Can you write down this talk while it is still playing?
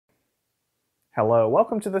Hello,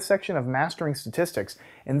 welcome to this section of Mastering Statistics.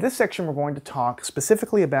 In this section, we're going to talk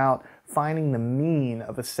specifically about finding the mean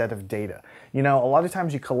of a set of data. You know, a lot of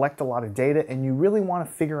times you collect a lot of data and you really want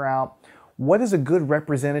to figure out what is a good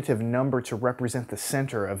representative number to represent the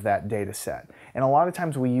center of that data set. And a lot of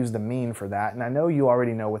times we use the mean for that, and I know you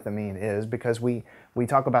already know what the mean is because we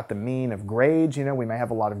talk about the mean of grades. You know, we may have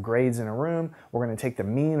a lot of grades in a room. We're going to take the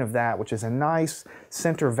mean of that, which is a nice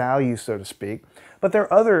center value, so to speak. But there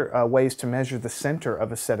are other ways to measure the center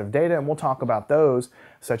of a set of data, and we'll talk about those,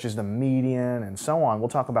 such as the median and so on. We'll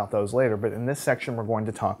talk about those later, but in this section we're going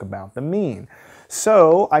to talk about the mean.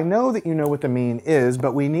 So I know that you know what the mean is,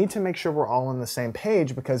 but we need to make sure we're all on the same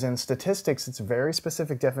page because in statistics it's a very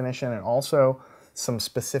specific definition and also some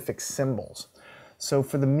specific symbols. So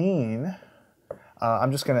for the mean,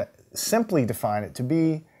 I'm just going to simply define it to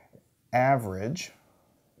be average,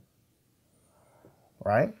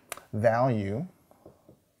 right, value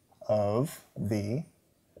of the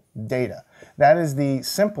data. That is the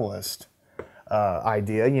simplest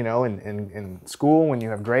idea. You know, in school when you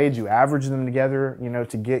have grades, you average them together, you know,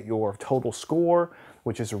 to get your total score,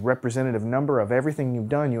 which is a representative number of everything you've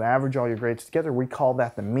done. You average all your grades together. We call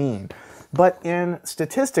that the mean. But in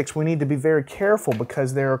statistics, we need to be very careful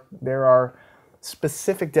because there are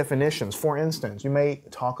specific definitions. For instance, you may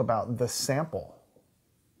talk about the sample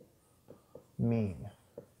mean.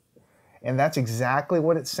 And that's exactly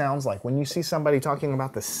what it sounds like. When you see somebody talking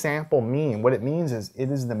about the sample mean, what it means is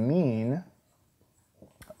it is the mean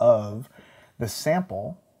of the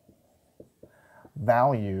sample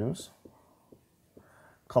values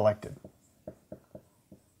collected.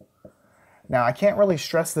 Now, I can't really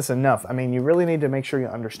stress this enough. I mean, you really need to make sure you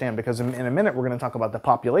understand because in a minute we're going to talk about the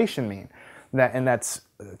population mean. And that's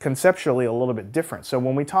conceptually a little bit different. So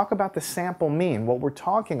when we talk about the sample mean, what we're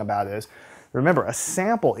talking about is, remember, a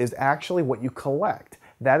sample is actually what you collect.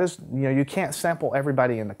 That is, you know, you can't sample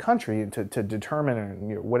everybody in the country to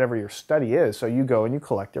determine whatever your study is. So you go and you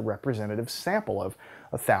collect a representative sample of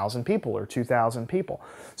 1,000 people or 2,000 people.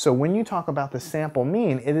 So when you talk about the sample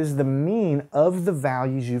mean, it is the mean of the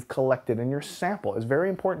values you've collected in your sample. It's very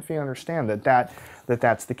important for you to understand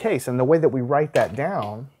that's the case. And the way that we write that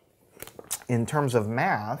down in terms of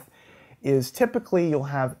math is typically you'll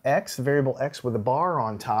have x, variable x with a bar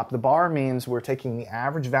on top. The bar means we're taking the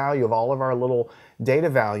average value of all of our little data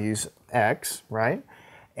values, x, right?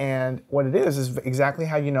 And what it is exactly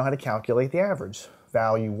how you know how to calculate the average.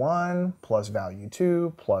 Value 1 plus value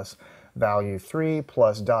 2 plus value 3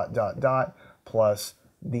 plus dot, dot, dot plus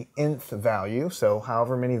the nth value, so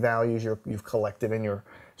however many values you've collected in your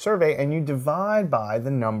survey, and you divide by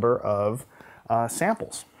the number of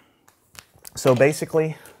samples. So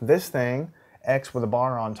basically, this thing, x with a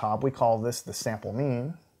bar on top, we call this the sample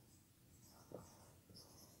mean,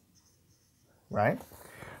 right?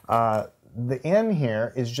 The n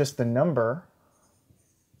here is just the number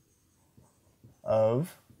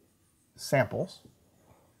of samples,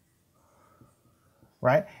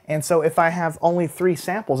 right? And so if I have only 3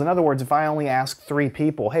 samples, in other words, if I only ask 3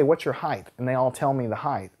 people, hey, what's your height? And they all tell me the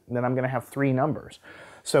height, then I'm going to have 3 numbers.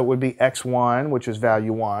 So it would be x1, which is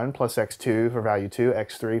value 1, plus x2 for value 2,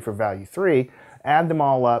 x3 for value 3. Add them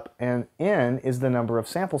all up, and n is the number of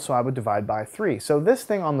samples, so I would divide by 3. So this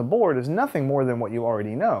thing on the board is nothing more than what you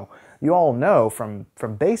already know. You all know from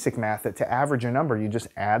basic math that to average a number, you just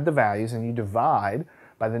add the values and you divide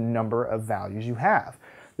by the number of values you have.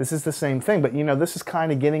 This is the same thing, but you know, this is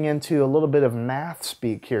kind of getting into a little bit of math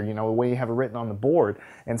speak here, you know, the way you have it written on the board.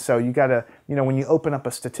 And so you gotta, you know, when you open up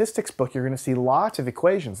a statistics book, you're gonna see lots of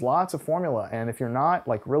equations, lots of formula. And if you're not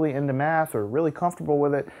like really into math or really comfortable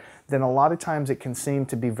with it, then a lot of times it can seem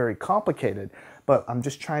to be very complicated. But I'm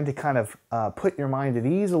just trying to kind of put your mind at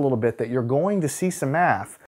ease a little bit that you're going to see some math